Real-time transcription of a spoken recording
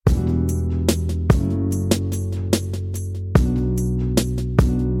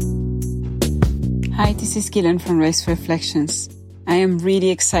Hi, this is Gillian from Race Reflections. I am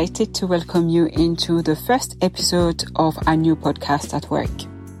really excited to welcome you into the first episode of our new podcast at work.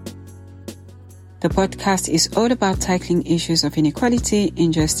 The podcast is all about tackling issues of inequality,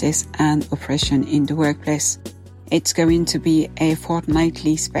 injustice, and oppression in the workplace. It's going to be a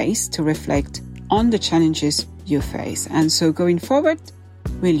fortnightly space to reflect on the challenges you face. And so going forward,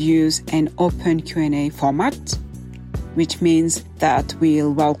 we'll use an open Q&A format, which means that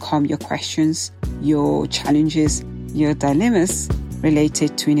we'll welcome your questions, your challenges, your dilemmas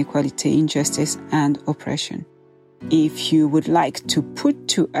related to inequality, injustice, and oppression. If you would like to put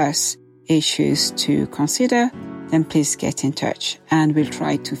to us issues to consider, then please get in touch and we'll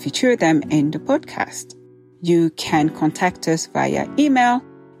try to feature them in the podcast. You can contact us via email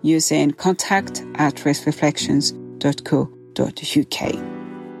using contact@racereflections.co.uk.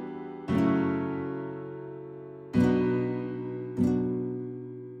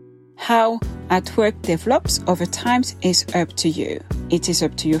 How at work develops over time is up to you. It is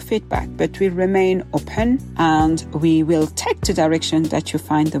up to your feedback, but we remain open and we will take the direction that you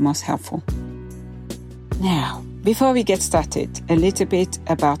find the most helpful. Now, before we get started, a little bit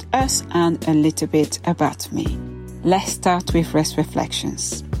about us and a little bit about me. Let's start with Race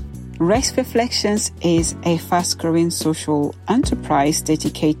Reflections. Race Reflections is a fast-growing social enterprise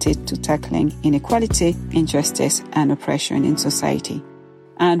dedicated to tackling inequality, injustice, and oppression in society.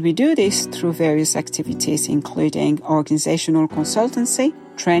 And we do this through various activities, including organizational consultancy,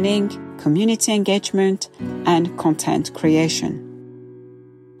 training, community engagement, and content creation.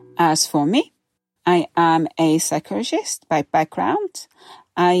 As for me, I am a psychologist by background.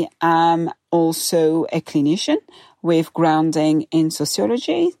 I am also a clinician with grounding in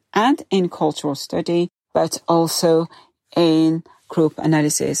sociology and in cultural study, but also in group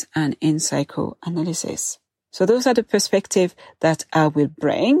analysis and in psychoanalysis. So those are the perspectives that I will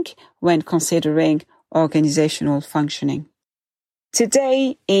bring when considering organizational functioning.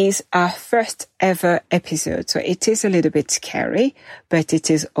 Today is our first ever episode, so it is a little bit scary, but it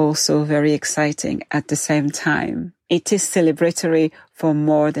is also very exciting at the same time. It is celebratory for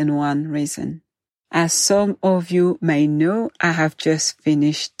more than one reason. As some of you may know, I have just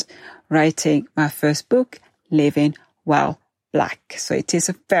finished writing my first book, Living While Black. So it is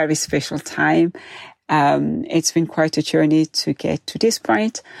a very special time. It's been quite a journey to get to this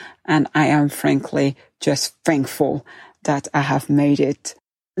point, and I am frankly just thankful that I have made it.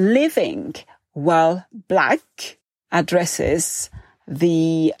 Living While Black addresses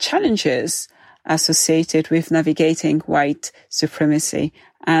the challenges associated with navigating white supremacy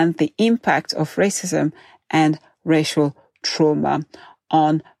and the impact of racism and racial trauma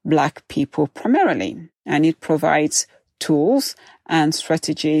on Black people primarily. And it provides tools and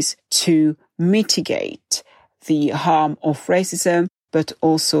strategies to mitigate the harm of racism, but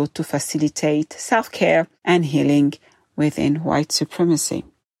also to facilitate self-care and healing within white supremacy.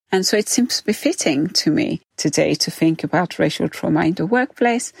 And so it seems befitting to me today to think about racial trauma in the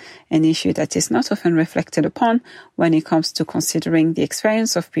workplace, an issue that is not often reflected upon when it comes to considering the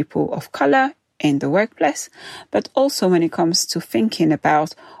experience of people of color in the workplace, but also when it comes to thinking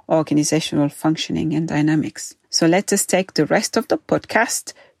about organizational functioning and dynamics. So let us take the rest of the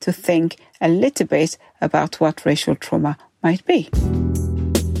podcast to think a little bit about what racial trauma might be.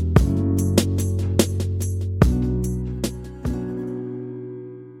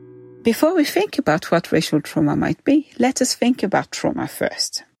 Before we think about what racial trauma might be, let us think about trauma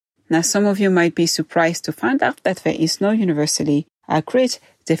first. Now, some of you might be surprised to find out that there is no universally agreed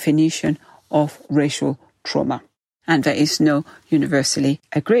definition of racial trauma. And there is no universally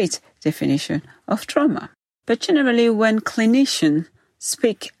agreed definition of trauma. But generally, when clinicians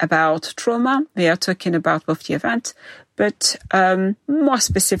speak about trauma, they are talking about both the event, but more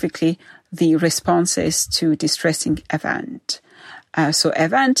specifically, the responses to distressing event. So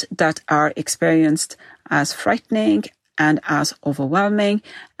events that are experienced as frightening and as overwhelming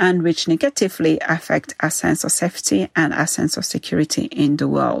and which negatively affect our sense of safety and our sense of security in the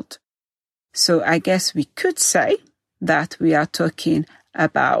world. So I guess we could say that we are talking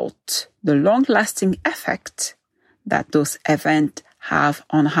about the long-lasting effect that those events have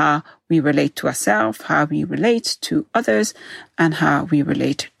on how we relate to ourselves, how we relate to others, and how we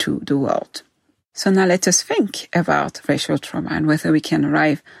relate to the world. So now let us think about racial trauma and whether we can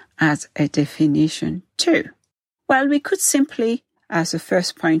arrive at a definition too. Well, we could simply, as a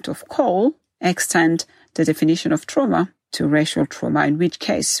first point of call, extend the definition of trauma to racial trauma, in which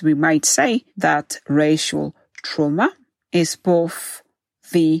case we might say that racial trauma is both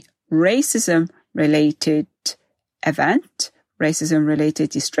the racism-related event, racism-related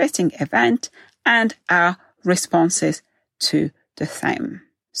distressing event, and our responses to the same.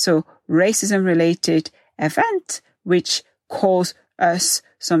 So racism-related event which cause us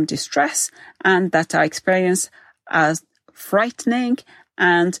some distress and that are experienced as frightening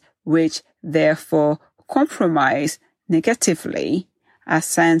and which therefore compromise negatively a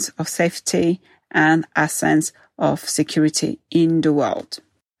sense of safety and a sense of security in the world.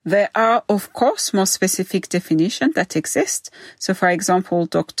 There are, of course, more specific definitions that exist. So, for example,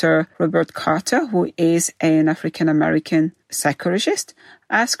 Dr. Robert Carter, who is an African-American psychologist,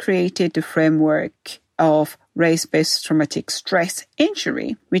 has created the framework of race-based traumatic stress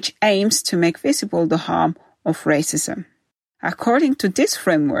injury, which aims to make visible the harm of racism. According to this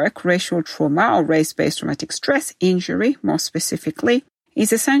framework, racial trauma or race-based traumatic stress injury, more specifically,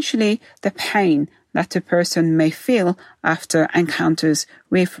 is essentially the pain that a person may feel after encounters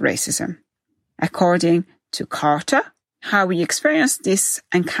with racism. According to Carter, how we experience these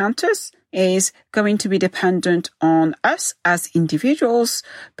encounters is going to be dependent on us as individuals,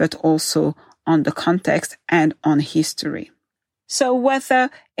 but also on the context and on history. So whether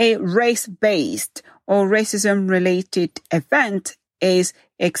a race-based or racism-related event is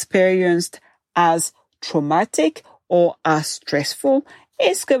experienced as traumatic or as stressful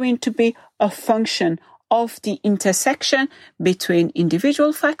is going to be a function of the intersection between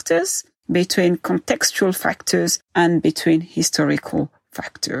individual factors, between contextual factors, and between historical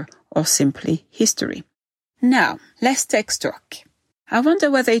factor or simply history. Now, let's take stock. I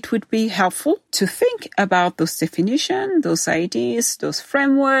wonder whether it would be helpful to think about those definitions, those ideas, those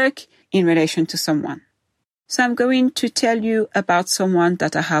framework in relation to someone. So I'm going to tell you about someone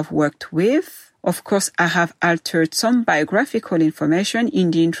that I have worked with. Of course, I have altered some biographical information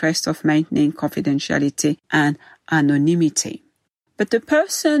in the interest of maintaining confidentiality and anonymity. But the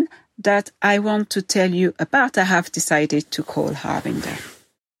person that I want to tell you about, I have decided to call Harvinder.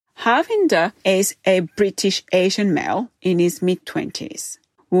 Harvinder is a British Asian male in his mid-20s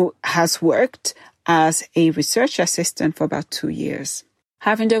who has worked as a research assistant for about 2 years.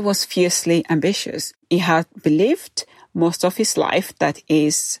 Harvinder was fiercely ambitious. He had believed most of his life that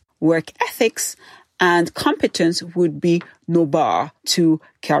his work ethics and competence would be no bar to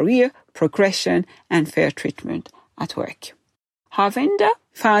career progression and fair treatment at work. Harvinder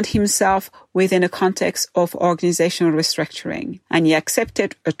found himself within a context of organizational restructuring, and he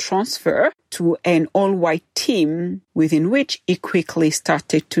accepted a transfer to an all-white team within which he quickly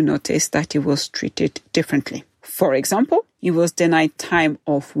started to notice that he was treated differently. For example, he was denied time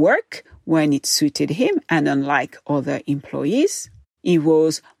off work when it suited him, and unlike other employees, he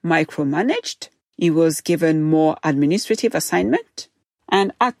was micromanaged, he was given more administrative assignment,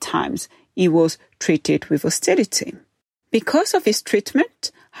 and at times he was treated with hostility. Because of his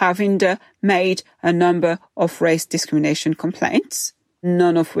treatment, Harvinder made a number of race discrimination complaints,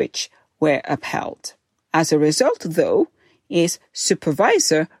 none of which were upheld. As a result, though, his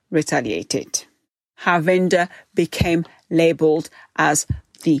supervisor retaliated. Harvinder became labeled as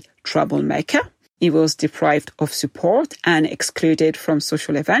the troublemaker. He was deprived of support and excluded from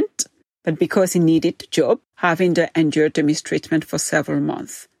social events. But because he needed the job, Harvinder endured the mistreatment for several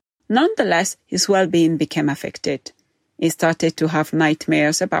months. Nonetheless, his well-being became affected. He started to have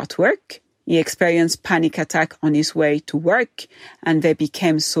nightmares about work. He experienced panic attacks on his way to work, and they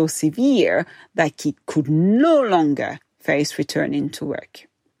became so severe that he could no longer face returning to work.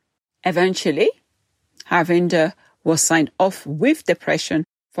 Eventually, Harvinder was signed off with depression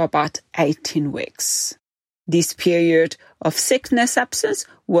for about 18 weeks. This period of sickness absence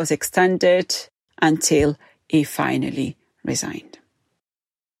was extended until he finally resigned.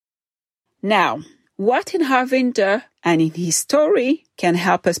 Now, what in Harvinder and in his story can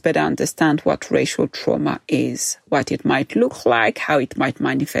help us better understand what racial trauma is, what it might look like, how it might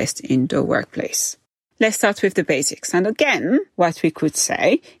manifest in the workplace. Let's start with the basics. And again, what we could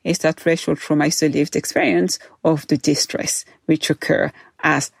say is that racial trauma is the lived experience of the distress which occur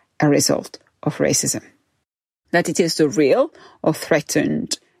as a result of racism. That it is the real or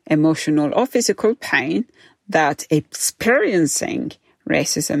threatened emotional or physical pain that experiencing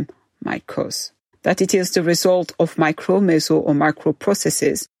racism might cause. That it is the result of micro, meso, or macro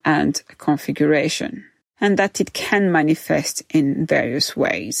processes and configuration. And that it can manifest in various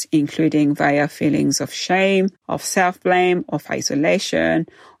ways, including via feelings of shame, of self-blame, of isolation,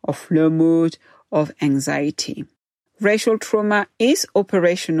 of low mood, of anxiety. Racial trauma is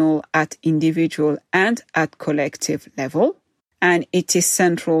operational at individual and at collective level, and it is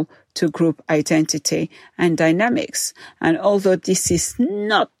central to group identity and dynamics. And although this is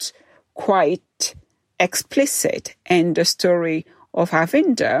not quite explicit in the story of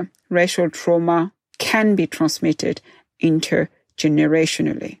Harvinder, racial trauma can be transmitted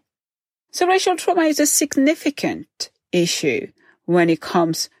intergenerationally. So racial trauma is a significant issue when it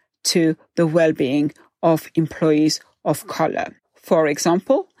comes to the well-being of employees of color. For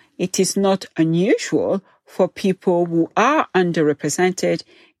example, it is not unusual for people who are underrepresented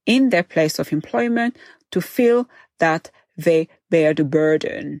in their place of employment to feel that they bear the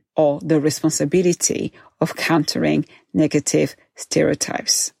burden or the responsibility of countering negative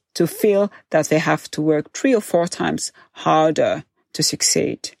stereotypes, to feel that they have to work 3 or 4 times harder to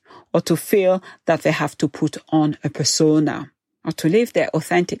succeed, or to feel that they have to put on a persona, or to leave their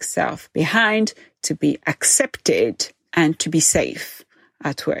authentic self behind to be accepted and to be safe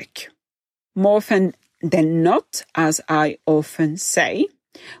at work. More often than not, as I often say,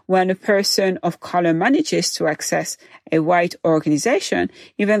 when a person of color manages to access a white organization,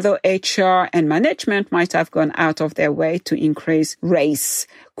 even though HR and management might have gone out of their way to increase race,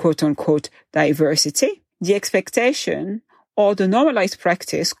 quote unquote, diversity, the expectation or the normalized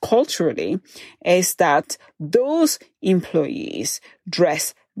practice culturally is that those employees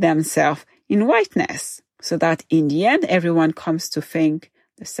dress themselves in whiteness, so that in the end, everyone comes to think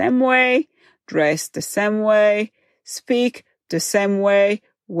the same way, dress the same way, speak the same way,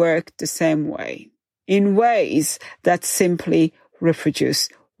 work the same way, in ways that simply reproduce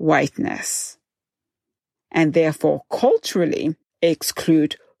whiteness, and therefore culturally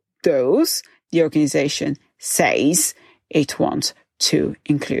exclude those the organization says it wants to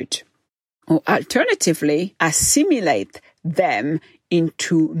include, or alternatively assimilate them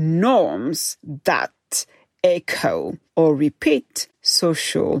into norms that echo or repeat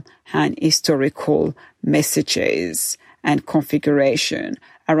social and historical messages and configuration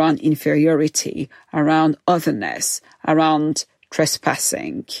around inferiority, around otherness, around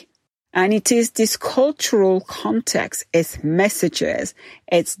trespassing. And it is this cultural context, its messages,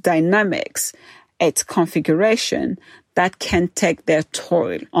 its dynamics, its configuration that can take their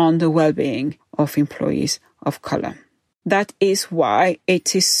toll on the well-being of employees of color. That is why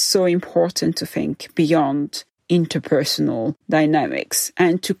it is so important to think beyond interpersonal dynamics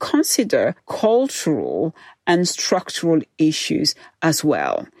and to consider cultural and structural issues as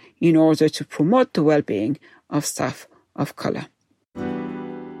well in order to promote the well-being of staff of color.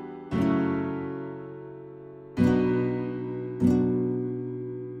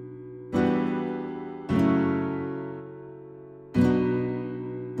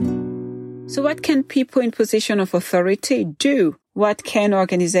 So what can people in position of authority do? What can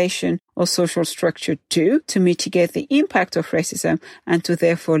organization or social structure do to mitigate the impact of racism and to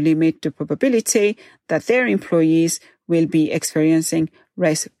therefore limit the probability that their employees will be experiencing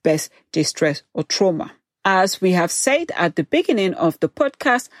race-based distress or trauma? As we have said at the beginning of the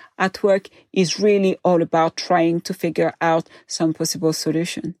podcast, At Work is really all about trying to figure out some possible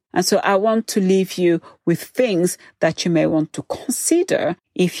solution. And so I want to leave you with things that you may want to consider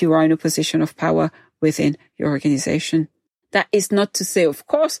if you are in a position of power within your organization. That is not to say, of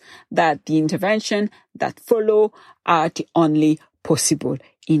course, that the intervention that follow are the only possible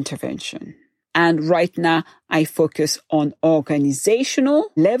intervention. And right now, I focus on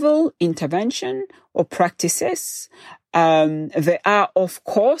organizational level intervention or practices. There are, of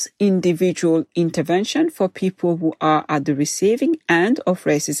course, individual intervention for people who are at the receiving end of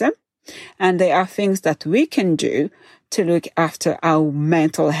racism. And there are things that we can do to look after our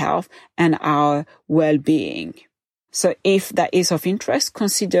mental health and our well-being. So if that is of interest,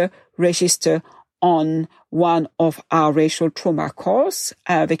 consider register on one of our racial trauma courses.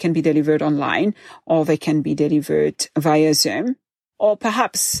 They can be delivered online or they can be delivered via Zoom, or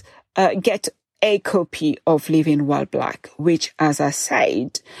perhaps get a copy of Living While Black, which, as I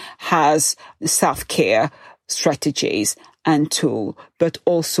said, has self-care strategies and tools, but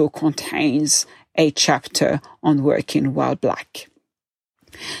also contains a chapter on working while Black.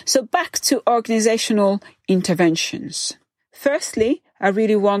 So back to organizational interventions. Firstly, I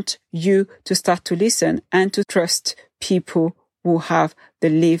really want you to start to listen and to trust people who have the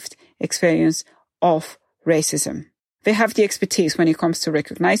lived experience of racism. They have the expertise when it comes to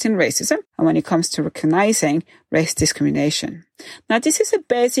recognizing racism and when it comes to recognizing race discrimination. Now, this is a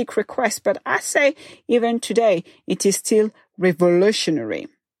basic request, but I say even today, it is still revolutionary.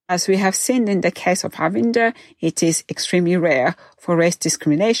 As we have seen in the case of Harvinder, it is extremely rare for race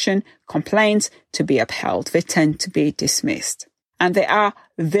discrimination complaints to be upheld. They tend to be dismissed. And there are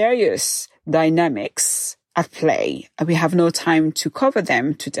various dynamics at play. We have no time to cover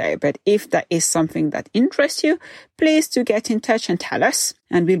them today, but if that is something that interests you, please do get in touch and tell us,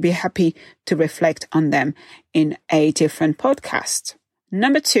 and we'll be happy to reflect on them in a different podcast.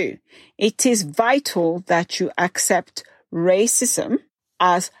 Number 2, it is vital that you accept racism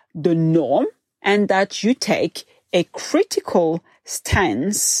as the norm and that you take a critical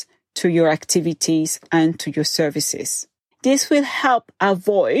stance to your activities and to your services. This will help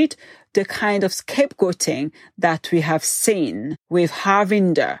avoid the kind of scapegoating that we have seen with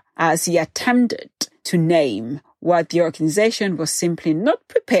Harvinder as he attempted to name what the organization was simply not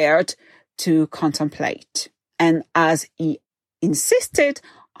prepared to contemplate. And as he insisted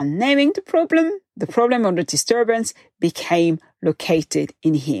on naming the problem or the disturbance became located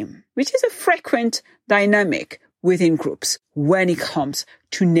in him, which is a frequent dynamic within groups when it comes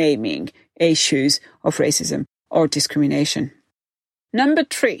to naming issues of racism or discrimination. Number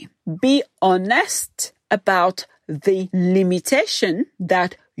 3, be honest about the limitation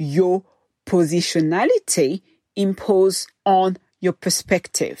that your positionality impose on your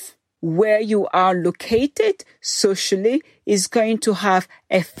perspective. Where you are located socially is going to have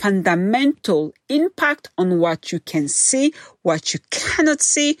a fundamental impact on what you can see, what you cannot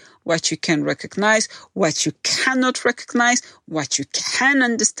see, what you can recognize, what you cannot recognize, what you can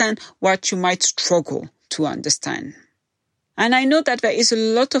understand, what you might struggle to understand. And I know that there is a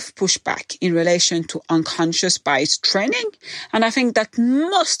lot of pushback in relation to unconscious bias training. And I think that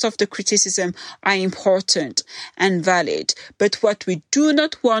most of the criticism are important and valid. But what we do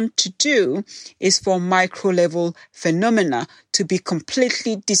not want to do is for micro-level phenomena to be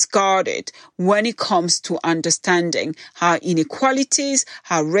completely discarded when it comes to understanding how inequalities,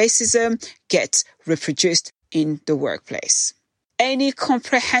 how racism gets reproduced in the workplace. Any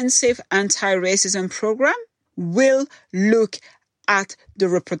comprehensive anti-racism program will look at the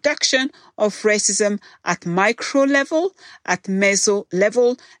reproduction of racism at micro level, at meso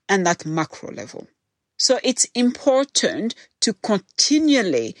level, and at macro level. So it's important to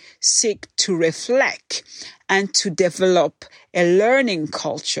continually seek to reflect and to develop a learning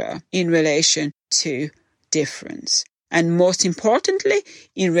culture in relation to difference. And most importantly,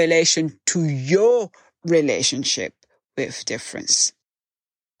 in relation to your relationship with difference.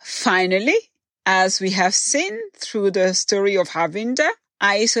 Finally, as we have seen through the story of Harvinder,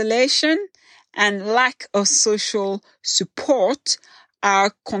 isolation and lack of social support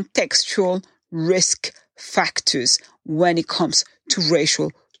are contextual risk factors when it comes to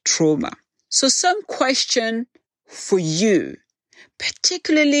racial trauma. So some question for you,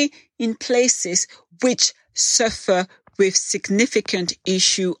 particularly in places which suffer with significant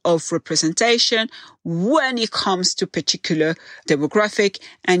issue of representation when it comes to particular demographic.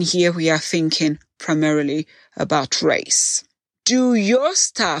 And here we are thinking primarily about race. Do your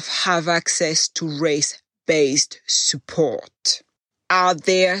staff have access to race-based support? Are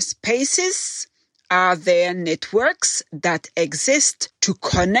there spaces? Are there networks that exist to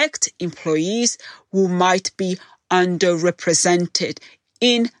connect employees who might be underrepresented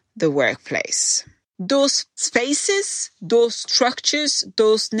in the workplace? Those spaces, those structures,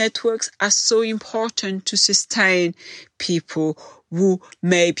 those networks are so important to sustain people who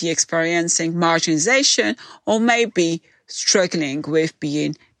may be experiencing marginalization or may be struggling with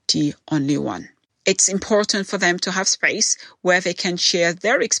being the only one. It's important for them to have space where they can share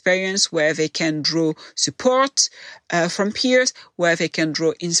their experience, where they can draw support from peers, where they can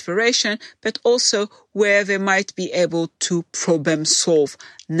draw inspiration, but also where they might be able to problem-solve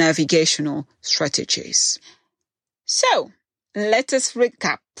navigational strategies. So, let us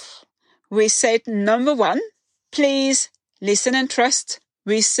recap. We said number 1, please listen and trust.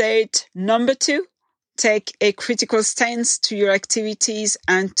 We said number 2, take a critical stance to your activities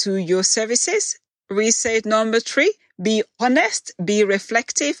and to your services. We said number 3, be honest, be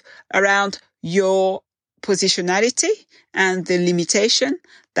reflective around your positionality and the limitation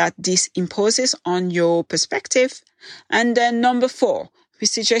that this imposes on your perspective. And then number 4, we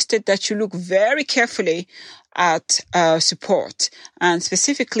suggested that you look very carefully at support and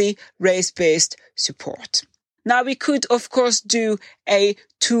specifically race-based support. Now we could, of course, do a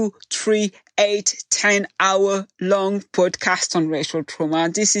 2, 3, 8, 10 hour long podcast on racial trauma.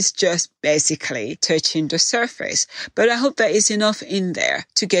 This is just basically touching the surface. But I hope there is enough in there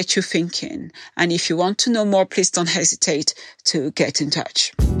to get you thinking. And if you want to know more, please don't hesitate to get in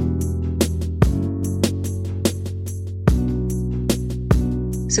touch.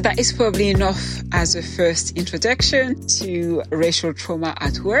 So that is probably enough as a first introduction to racial trauma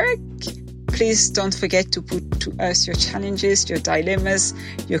at work. Please don't forget to put to us your challenges, your dilemmas,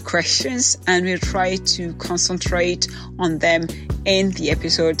 your questions, and we'll try to concentrate on them in the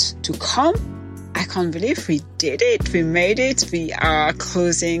episodes to come. I can't believe we did it. We made it. We are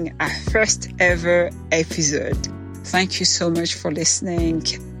closing our first ever episode. Thank you so much for listening.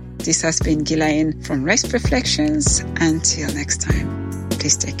 This has been Ghislaine from Race Reflections. Until next time,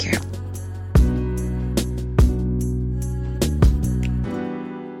 please take care.